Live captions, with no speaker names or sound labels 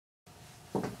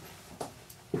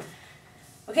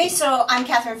Okay, so I'm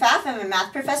Catherine Pfaff. I'm a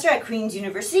math professor at Queen's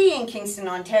University in Kingston,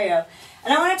 Ontario.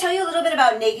 And I want to tell you a little bit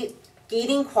about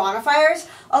negating quantifiers.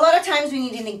 A lot of times we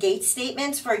need to negate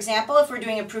statements. For example, if we're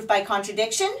doing a proof by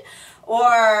contradiction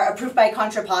or a proof by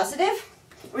contrapositive,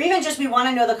 or even just we want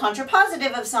to know the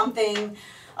contrapositive of something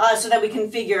so that we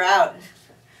can figure out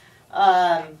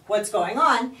what's going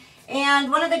on.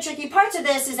 And one of the tricky parts of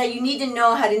this is that you need to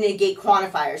know how to negate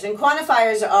quantifiers. And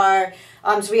quantifiers are,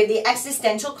 so we have the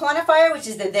existential quantifier, which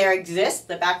is the there exists,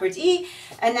 the backwards E.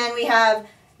 And then we have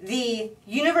the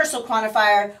universal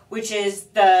quantifier, which is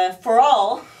the for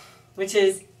all, which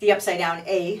is the upside down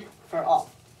A for all.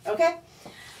 Okay?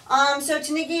 So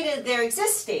to negate a there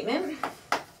exists statement,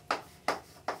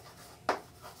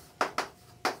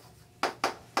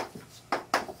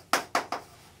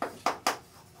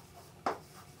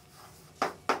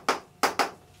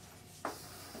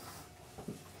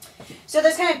 so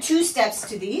there's kind of two steps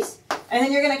to these, and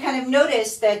then you're going to kind of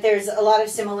notice that there's a lot of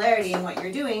similarity in what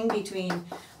you're doing between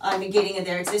negating a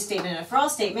there exists statement and a for all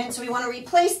statement. So we want to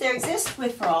replace there exists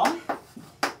with for all.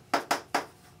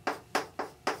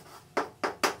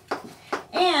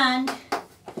 And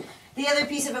the other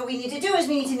piece of what we need to do is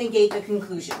we need to negate the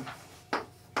conclusion.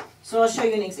 So I'll show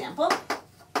you an example.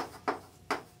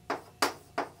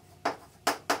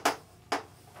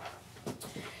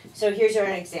 So here's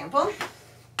an example.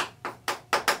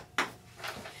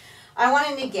 I want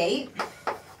to negate.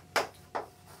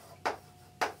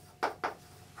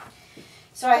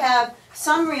 So I have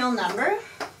some real number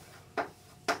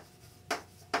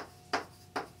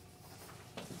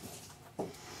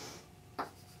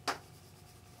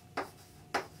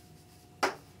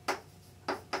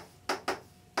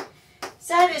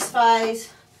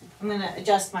satisfies, I'm going to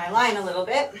adjust my line a little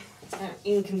bit. It's kind of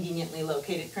inconveniently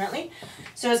located currently.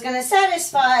 So it's going to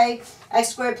satisfy x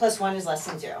squared plus 1 is less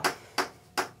than 0.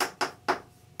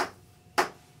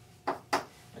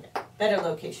 Better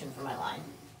location for my line.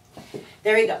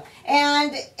 There we go.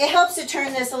 And it helps to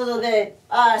turn this a little bit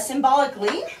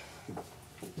symbolically.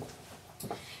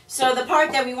 So the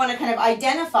part that we want to kind of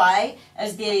identify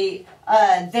as the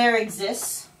there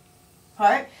exists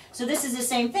part. So this is the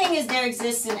same thing as there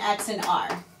exists in X and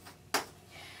R.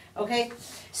 Okay,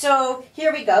 so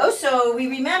here we go. So we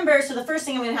remember, so the first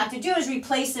thing I'm going to have to do is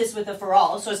replace this with a for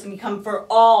all. So it's going to become for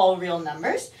all real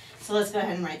numbers. So let's go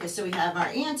ahead and write this. So we have our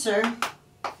answer.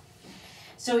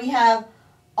 So we have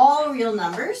all real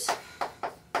numbers.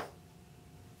 I'm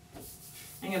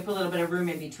going to put a little bit of room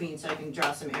in between so I can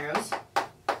draw some arrows.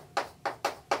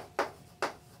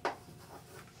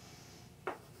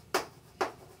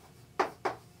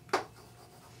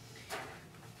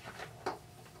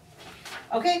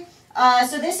 Okay,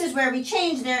 so this is where we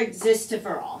change there exists to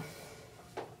for all.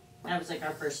 That was like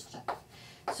our first step.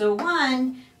 So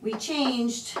 1, we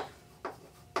changed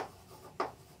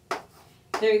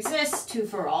there exists to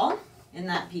for all in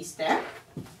that piece there.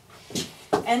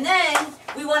 And then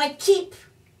we want to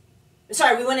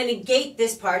negate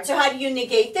this part. So how do you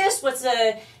negate this? What's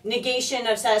the negation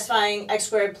of satisfying x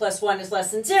squared plus 1 is less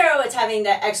than 0? It's having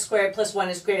that x squared plus 1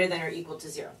 is greater than or equal to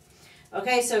 0.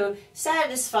 Okay, so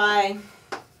satisfy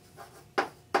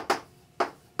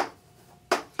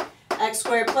x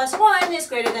squared plus 1 is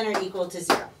greater than or equal to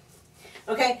 0.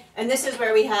 Okay, and this is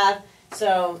where we have,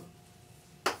 so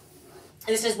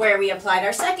this is where we applied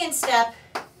our second step,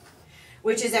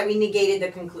 which is that we negated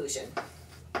the conclusion.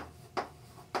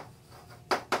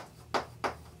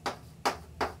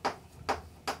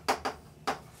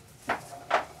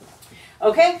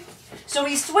 Okay, so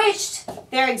we switched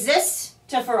there exists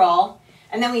to for all,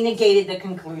 and then we negated the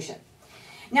conclusion.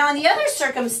 Now in the other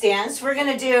circumstance, we're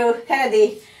going to do kind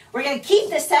of we're going to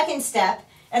keep the second step,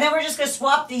 and then we're just going to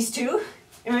swap these two,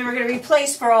 and we're going to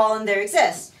replace for all and there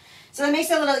exists. So that makes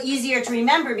it a little easier to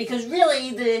remember, because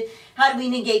really, how do we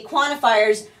negate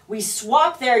quantifiers? We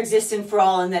swap their existence for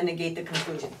all and then negate the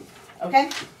conclusion. Okay?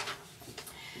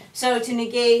 So to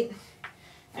negate,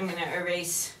 I'm going to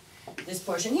erase this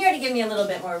portion here to give me a little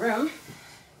bit more room.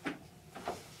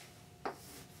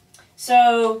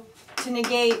 So to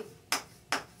negate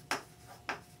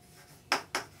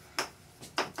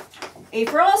a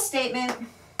for all statement,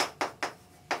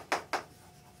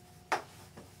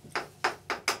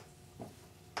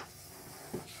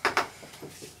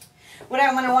 what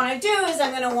I'm going to want to do is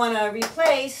I'm going to want to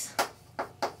replace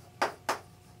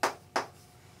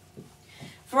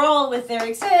for all with there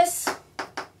exists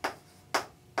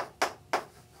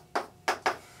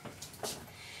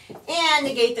and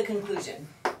negate the conclusion.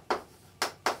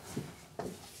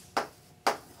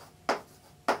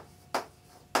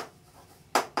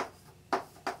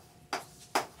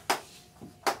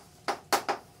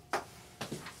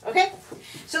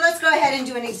 So let's go ahead and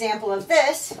do an example of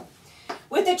this.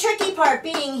 With the tricky part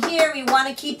being here, we want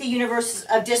to keep the universe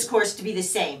of discourse to be the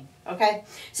same, okay?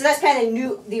 So that's kind of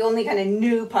new, the only kind of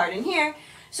new part in here.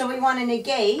 So we want to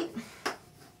negate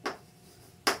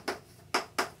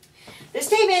the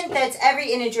statement that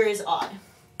every integer is odd.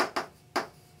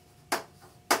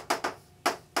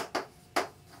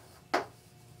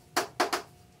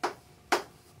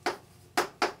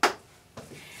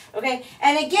 Okay,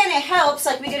 and again, it helps,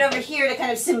 like we did over here, to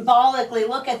kind of symbolically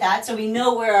look at that so we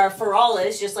know where our for all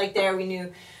is, just like there we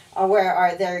knew where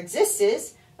our there exists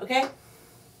is, okay?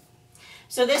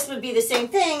 So this would be the same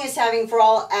thing as having for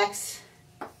all x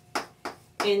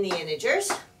in the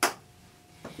integers,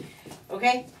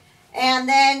 okay? And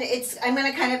then I'm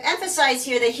going to kind of emphasize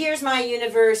here that here's my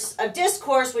universe of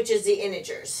discourse, which is the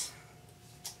integers,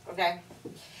 okay?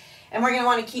 And we're going to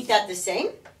want to keep that the same.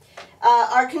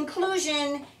 Our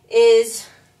conclusion is,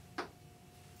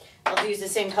 I'll use the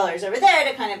same colors over there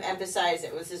to kind of emphasize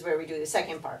that this is where we do the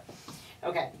second part.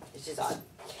 Okay, which is odd.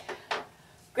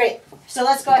 Great, so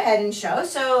let's go ahead and show.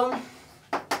 So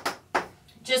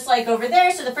just like over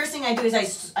there, so the first thing I do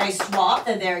is I swap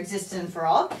the there exists and for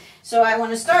all. So I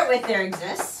want to start with there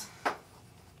exists.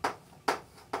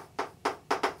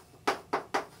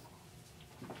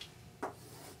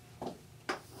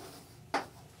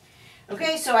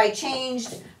 Okay, so I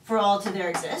changed for all to there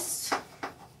exists.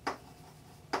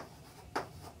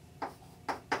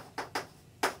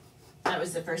 That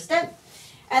was the first step.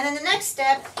 And then the next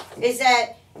step is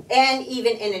that an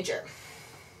even integer.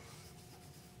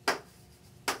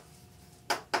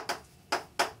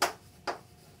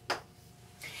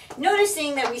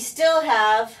 Noticing that we still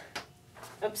have,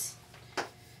 oops.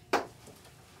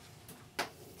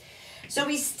 So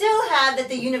we still have that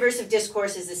the universe of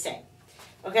discourse is the same.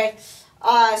 Okay,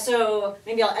 so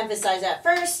maybe I'll emphasize that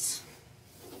first.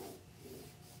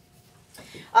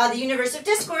 The universe of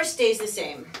discourse stays the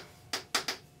same.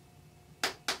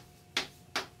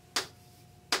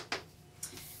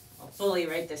 I'll fully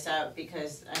write this out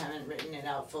because I haven't written it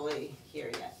out fully here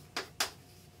yet.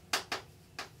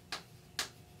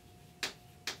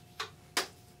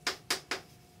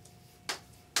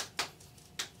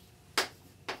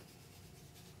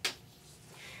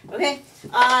 Okay,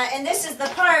 and this is the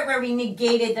part where we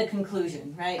negated the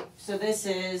conclusion, right? So this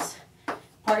is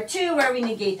part 2 where we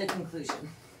negate the conclusion.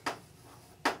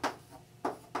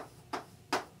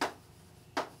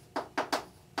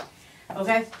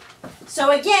 Okay,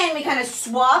 so again, we kind of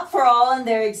swap for all and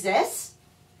there exists,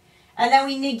 and then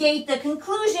we negate the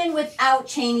conclusion without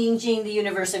changing the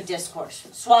universe of discourse.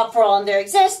 Swap for all and there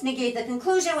exists, negate the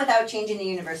conclusion without changing the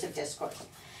universe of discourse.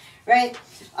 Right?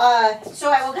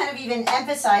 So I will kind of even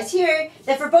emphasize here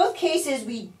that for both cases,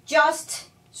 we just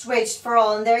switched for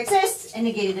all and there exists and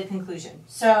negated the conclusion.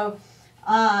 So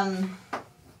it's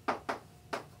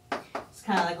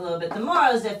kind of like a little bit the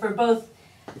moral is that for both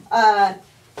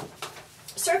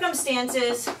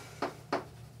circumstances,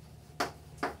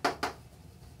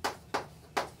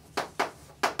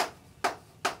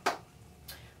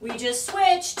 we just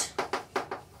switched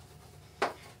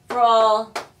for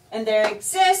all and there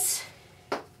exists,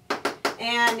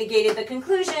 and negated the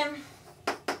conclusion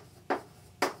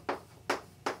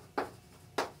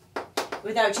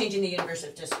without changing the universe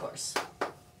of discourse.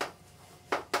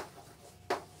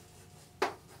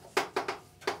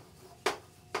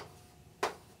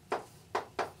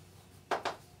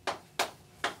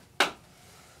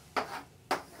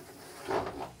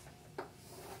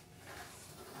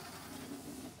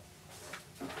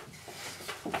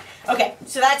 Okay,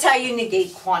 so that's how you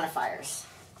negate quantifiers.